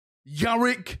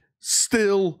Yarrick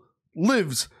still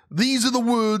lives. These are the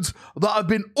words that have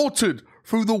been uttered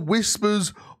through the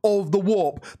whispers of the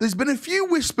warp. There's been a few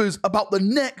whispers about the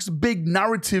next big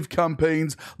narrative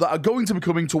campaigns that are going to be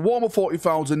coming to Warhammer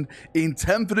 40,000 in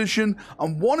 10th edition,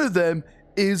 and one of them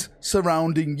is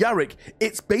surrounding Yarrick.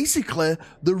 It's basically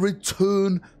the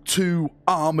return to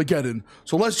Armageddon.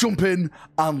 So let's jump in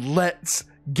and let's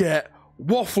get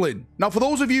waffling. Now, for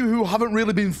those of you who haven't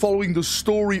really been following the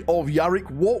story of Yarrick,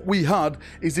 what we had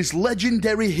is this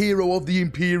legendary hero of the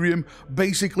Imperium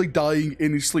basically dying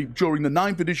in his sleep during the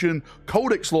 9th edition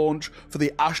Codex launch for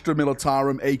the Astra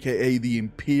Militarum, aka the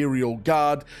Imperial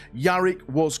Guard. Yarrick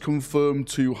was confirmed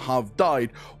to have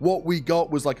died. What we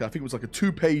got was I think it was like a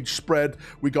 2-page spread.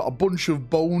 We got a bunch of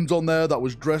bones on there that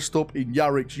was dressed up in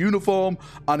Yarrick's uniform,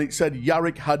 and it said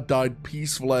Yarrick had died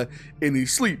peacefully in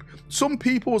his sleep. Some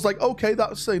people was like, okay,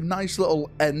 that's a nice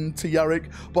little end to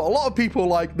Yarrick, but a lot of people are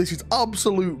like, this is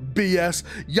absolute BS.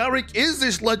 Yarrick is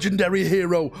this legendary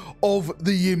hero of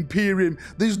the Imperium.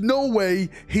 There's no way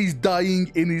he's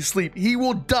dying in his sleep. He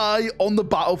will die on the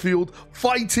battlefield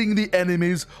fighting the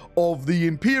enemies of the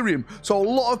Imperium. So a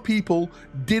lot of people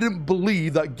didn't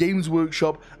believe that Games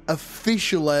Workshop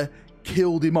officially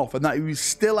killed him off and that he was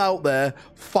still out there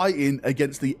fighting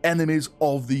against the enemies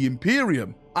of the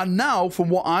Imperium. And now, from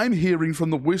what I'm hearing from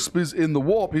the whispers in the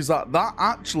warp, is that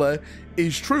actually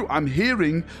is true. I'm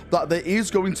hearing that there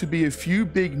is going to be a few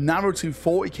big narrative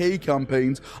 40k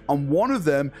campaigns, and one of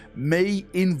them may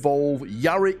involve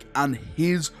Yarrick and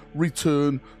his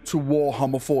return to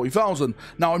Warhammer 40,000.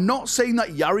 Now, I'm not saying that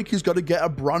Yarrick is going to get a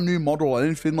brand new model or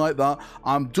anything like that.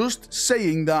 I'm just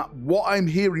saying that what I'm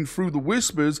hearing through the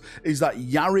whispers is that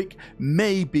Yarrick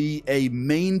may be a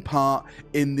main part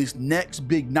in this next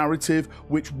big narrative,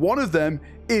 which one of them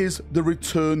is the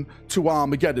return to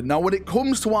Armageddon. Now, when it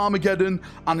comes to Armageddon,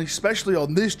 and especially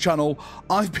on this channel,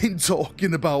 I've been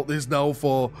talking about this now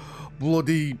for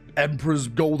bloody Emperor's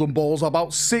Golden Balls,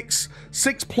 about six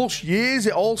plus years.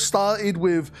 It all started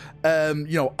with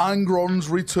Angron's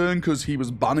return because he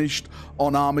was banished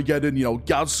on Armageddon.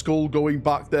 Gazskull going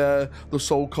back there, the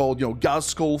so-called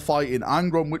Gazskull fighting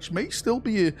Angron, which may still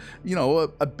be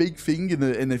a big thing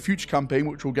in a future campaign,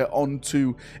 which we'll get on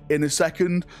to in a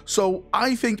second. So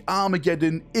I think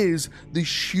Armageddon is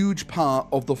this huge part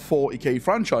of the 40k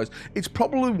franchise. It's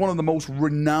probably one of the most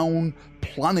renowned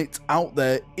planet out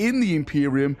there in the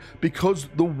Imperium because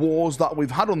the wars that we've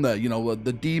had on there,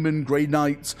 the Demon, Grey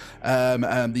Knights,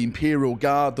 and the Imperial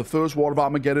Guard, the first War of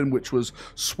Armageddon, which was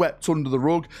swept under the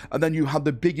rug, and then you had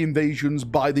the big invasions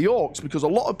by the Orks, because a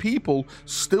lot of people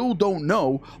still don't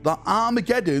know that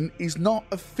Armageddon is not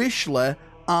officially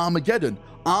Armageddon.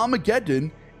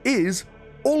 Armageddon is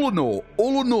Ullanor.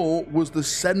 Ullanor was the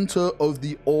center of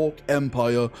the Ork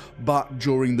Empire back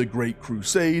during the Great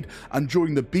Crusade, and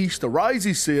during the Beast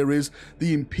Arises series,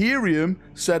 the Imperium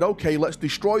said, okay, let's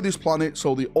destroy this planet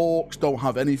so the Orks don't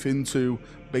have anything to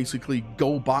basically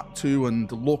go back to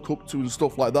and look up to and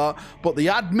stuff like that. But the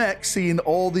Admech, seeing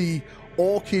all the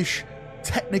Orkish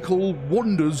technical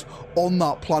wonders on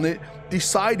that planet,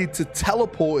 decided to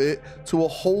teleport it to a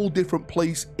whole different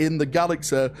place in the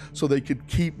galaxy so they could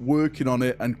keep working on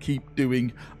it and keep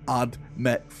doing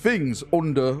Admech things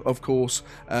under, of course,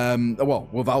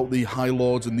 without the High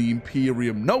Lords and the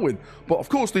Imperium knowing. But of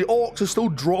course, the Orks are still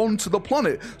drawn to the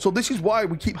planet. So this is why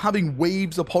we keep having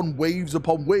waves upon waves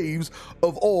upon waves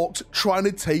of Orks trying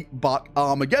to take back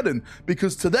Armageddon,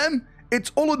 because to them, it's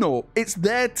Ullanor, it's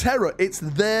their terror, it's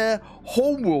their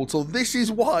homeworld. So this is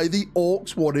why the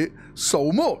Orks want it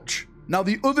so much. Now,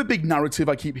 the other big narrative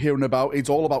I keep hearing about is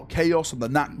all about Chaos and the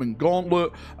Nachman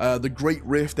Gauntlet, the Great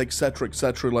Rift,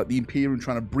 etc., like the Imperium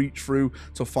trying to breach through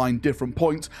to find different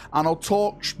points. And I'll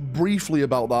talk briefly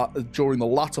about that during the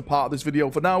latter part of this video.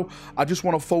 For now, I just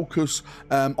want to focus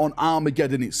on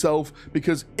Armageddon itself,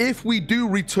 because if we do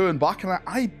return back, and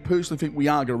I personally think we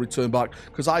are going to return back,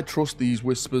 because I trust these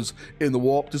whispers in the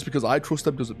warp. Just because I trust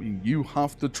them doesn't mean you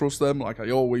have to trust them, like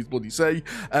I always bloody say.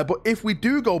 But if we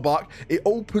do go back, it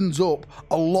opens up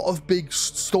a lot of big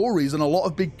stories and a lot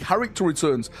of big character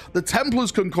returns. The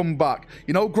Templars can come back.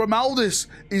 Grimaldis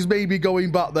is maybe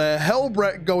going back there.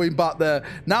 Helbrecht going back there.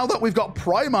 Now that we've got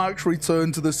Primarchs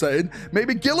return to the setting,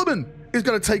 maybe Gilliman is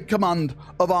going to take command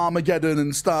of Armageddon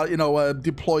and start,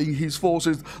 deploying his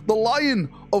forces. The Lion,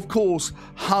 of course,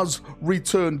 has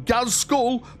returned.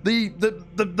 Gazskull,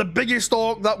 the biggest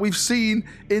Ork that we've seen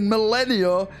in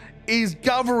millennia, is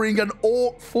gathering an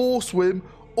Ork force with him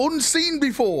unseen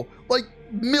before. Like,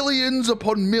 millions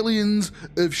upon millions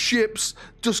of ships,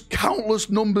 just countless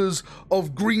numbers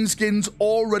of greenskins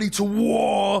all ready to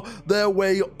war their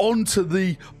way onto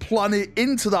the planet,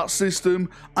 into that system,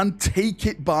 and take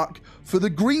it back for the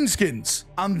greenskins.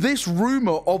 And this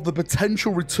rumor of the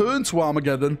potential return to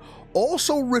Armageddon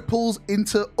also ripples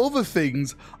into other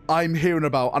things I'm hearing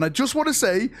about. And I just want to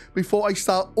say, before I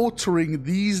start uttering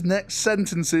these next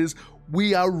sentences,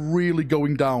 we are really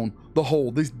going down the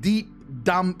hole, this deep,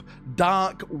 damp,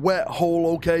 dark, wet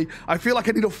hole, okay? I feel like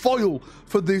I need a foil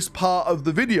for this part of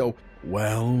the video.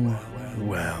 Well.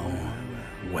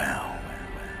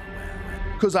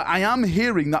 Because I am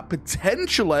hearing that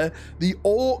potentially the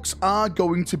Orks are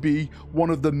going to be one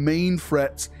of the main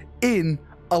threats in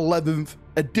 11th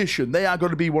edition. They are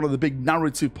going to be one of the big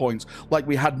narrative points. Like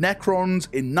we had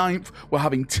Necrons in 9th, we're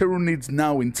having Tyranids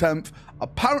now in 10th.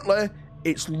 Apparently,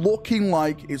 it's looking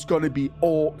like it's going to be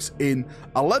Orks in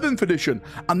 11th edition.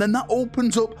 And then that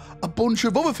opens up a bunch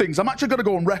of other things. I'm actually going to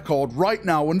go on record right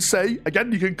now and say,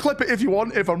 again, you can clip it if you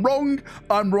want. If I'm wrong,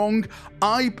 I'm wrong.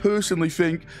 I personally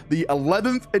think the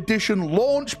 11th edition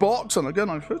launch box, and again,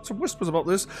 I've heard some whispers about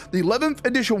this, the 11th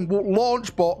edition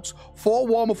launch box for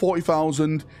Warhammer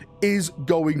 40,000 is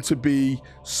going to be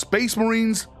Space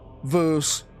Marines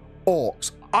versus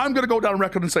Orks. I'm going to go down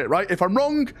record and say it, right? If I'm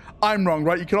wrong, I'm wrong,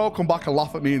 right? You can all come back and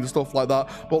laugh at me and stuff like that,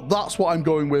 but that's what I'm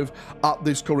going with at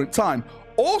this current time.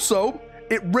 Also,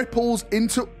 it ripples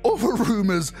into other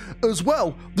rumors as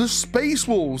well. The Space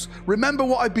Wolves. Remember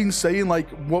what I've been saying, like,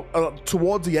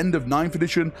 towards the end of 9th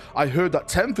edition, I heard that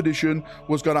 10th edition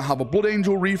was going to have a Blood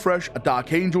Angel refresh, a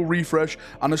Dark Angel refresh,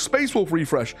 and a Space Wolf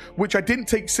refresh, which I didn't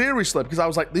take seriously because I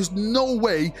was like, there's no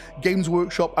way Games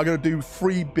Workshop are going to do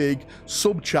 3 big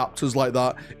sub-chapters like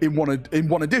that in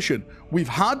one edition. We've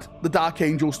had the Dark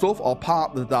Angel stuff, or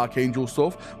part of the Dark Angel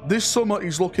stuff. This summer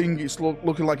is looking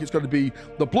like it's going to be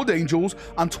the Blood Angels,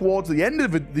 and towards the end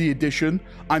of the edition,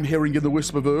 I'm hearing in the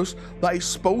Whisperverse that it's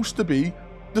supposed to be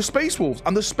the Space Wolves,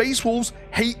 and the Space Wolves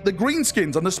hate the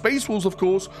greenskins, and the Space Wolves, of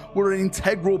course, were an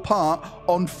integral part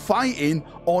on fighting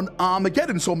on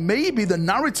Armageddon. So maybe the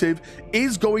narrative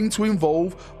is going to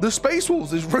involve the Space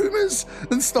Wolves. There's rumors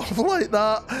and stuff like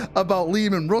that about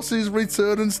Lehman Russ's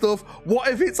return and stuff. What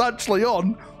if it's actually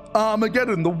on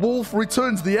Armageddon? The Wolf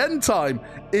returns. The end time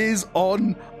is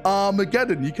on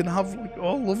Armageddon. You can have like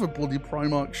all other bloody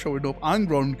Primarchs showing up.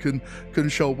 Angron can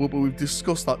show up, but we've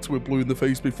discussed that to a blue in the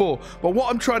face before. But what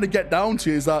I'm trying to get down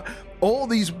to is that all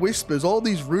these whispers, all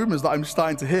these rumors that I'm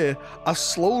starting to hear are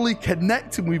slowly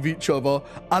connecting with each other,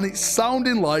 and it's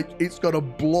sounding like it's gonna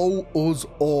blow us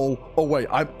all away.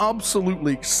 I'm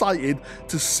absolutely excited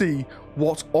to see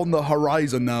what's on the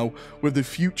horizon now with the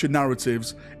future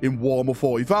narratives in Warhammer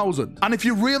 40,000. And if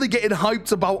you're really getting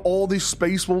hyped about all this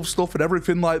Space Wolf stuff and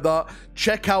everything like that,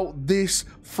 check out this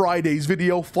Friday's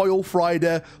video, Foil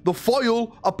Friday. The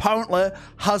foil apparently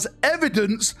has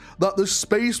evidence that the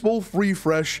Space Wolf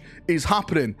refresh is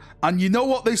happening. And you know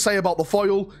what they say about the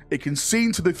foil? It can see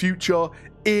into the future.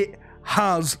 It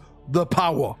has the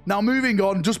power. Now, moving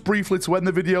on just briefly to end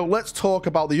the video, let's talk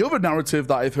about the other narrative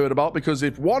that I've heard about, because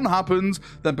if one happens,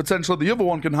 then potentially the other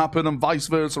one can happen, and vice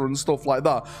versa and stuff like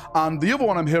that. And the other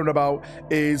one I'm hearing about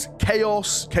is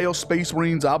Chaos Space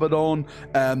Marines, Abaddon,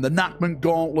 the Nachman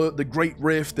Gauntlet, the Great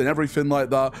Rift, and everything like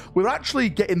that. We're actually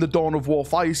getting the Dawn of War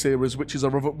Fire series, which is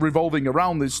revolving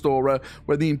around this story,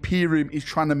 where the Imperium is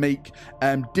trying to make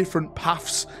different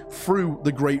paths through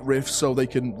the Great Rift so they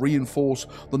can reinforce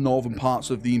the northern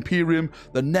parts of the Imperium.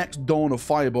 The next Dawn of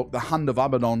Fire book, The Hand of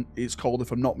Abaddon, it's called,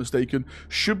 if I'm not mistaken,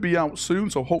 should be out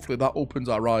soon, so hopefully that opens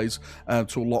our eyes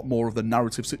to a lot more of the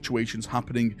narrative situations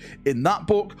happening in that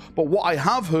book. But what I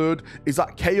have heard is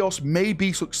that Chaos may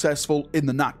be successful in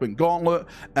the Nachman Gauntlet.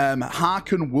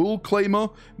 Harken World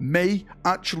Claimer may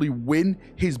actually win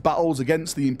his battles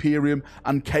against the Imperium,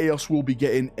 and Chaos will be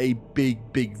getting a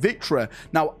big victory.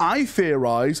 Now, I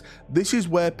theorize this is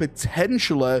where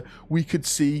potentially we could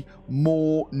see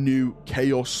more new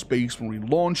Chaos Space Marine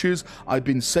launches. I've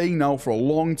been saying now for a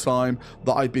long time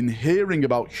that I've been hearing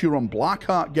about Huron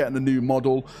Blackheart getting a new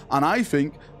model, and I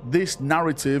think this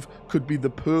narrative could be the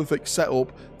perfect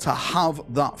setup to have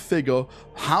that figure,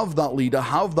 have that leader,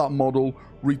 have that model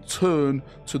return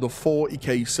to the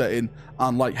 40k setting,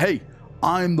 and like, hey,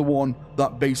 I'm the one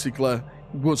that basically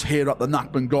was here at the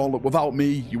Nachman Gauntlet. Without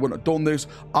me, you wouldn't have done this.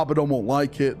 Abaddon won't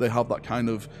like it. They have that kind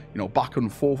of, you know, back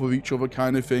and forth with each other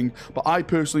kind of thing. But I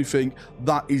personally think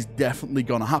that is definitely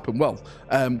going to happen. Well,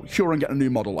 Huron getting a new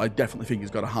model, I definitely think is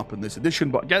going to happen this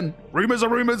edition. But again, rumors are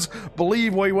rumors.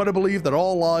 Believe what you want to believe. They're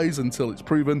all lies until it's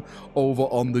proven over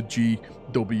on the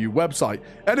GW website.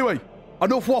 Anyway,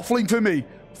 enough waffling for me.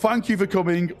 thank you for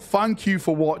coming. Thank you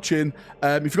for watching.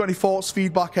 If you've got any thoughts,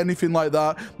 feedback, anything like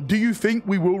that, do you think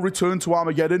we will return to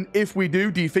Armageddon? If we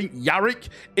do you think Yarrick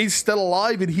is still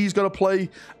alive and he's going to play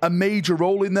a major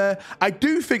role in there? I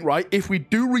do think, right, if we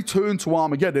do return to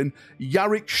Armageddon,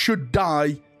 Yarrick should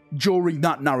die during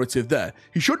that narrative there.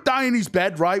 He should die in his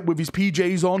bed, right, with his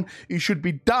PJs on. He should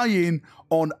be dying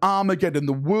on Armageddon,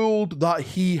 the world that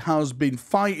he has been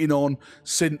fighting on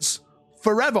since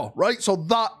forever, right? So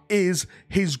that is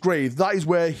his grave. That is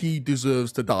where he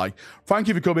deserves to die. Thank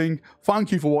you for coming.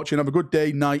 Thank you for watching. Have a good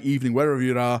day, night, evening, wherever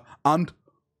you are, and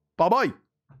bye-bye.